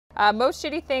Most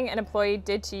shitty thing an employee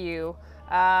did to you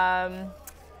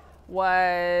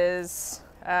was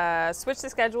switch the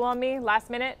schedule on me last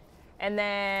minute, and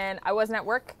then I wasn't at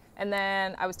work, and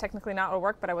then I was technically not at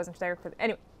work, but I wasn't there for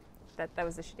anyway. That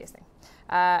was the shittiest thing.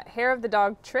 Hair of the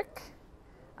dog trick.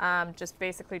 Just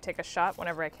basically take a shot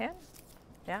whenever I can.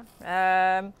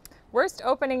 Yeah. Worst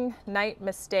opening night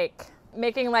mistake.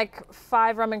 Making like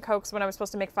 5 rum and cokes when I was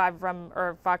supposed to make 5 rum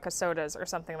or vodka sodas or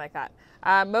something like that.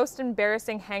 Most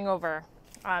embarrassing hangover.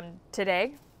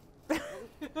 Today.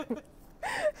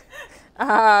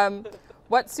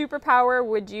 What superpower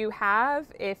would you have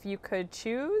if you could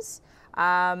choose?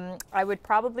 I would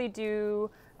probably do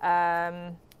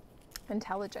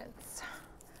intelligence.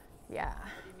 Yeah.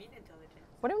 What do you mean intelligence?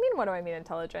 What do you mean? What do I mean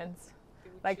intelligence?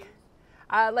 Like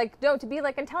no, to be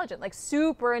like intelligent, like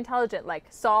super intelligent, like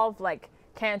solve like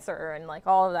cancer and like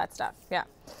all of that stuff. Yeah.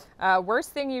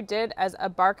 Worst thing you did as a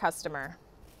bar customer.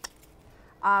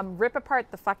 Rip apart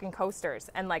the fucking coasters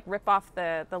and like rip off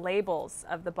the labels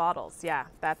of the bottles. Yeah,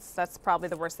 that's probably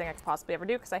the worst thing I could possibly ever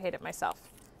do because I hate it myself.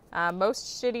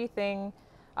 Most shitty thing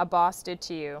a boss did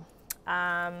to you.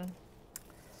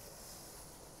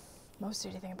 Most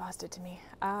shitty thing a boss did to me.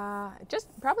 Just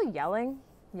probably yelling.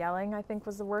 Yelling, I think,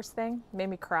 was the worst thing. Made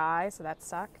me cry, so that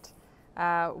sucked.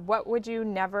 What would you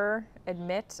never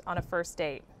admit on a first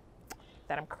date?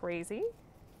 That I'm crazy?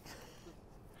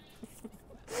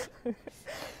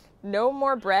 No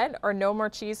more bread or no more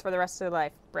cheese for the rest of your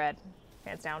life? Bread,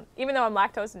 hands down. Even though I'm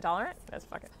lactose intolerant, that's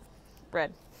fucking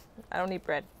bread. I don't need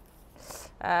bread.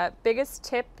 Biggest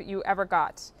tip you ever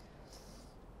got?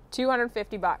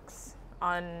 $250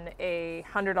 on a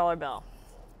 $100 bill.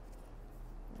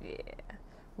 Yeah.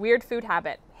 Weird food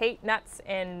habit. Hate nuts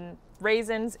and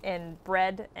raisins and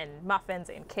bread and muffins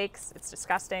and cakes. It's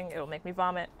disgusting. It'll make me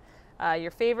vomit. Your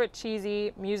favorite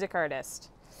cheesy music artist?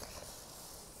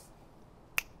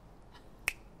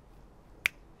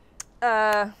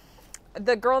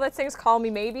 The girl that sings Call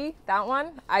Me Maybe, that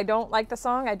one. I don't like the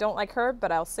song. I don't like her,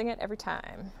 but I'll sing it every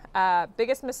time.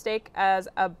 Biggest mistake as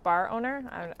a bar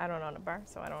owner? I don't own a bar,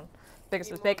 so I don't. Biggest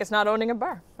mistake is not owning a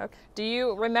bar. Okay. Do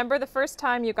you remember the first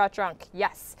time you got drunk?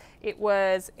 Yes. It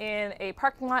was in a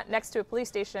parking lot next to a police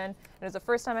station. And it was the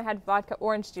first time I had vodka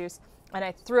orange juice, and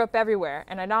I threw up everywhere.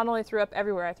 And I not only threw up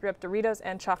everywhere, I threw up Doritos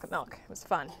and chocolate milk. It was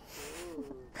fun.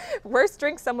 Worst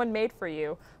drink someone made for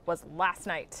you was last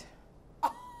night.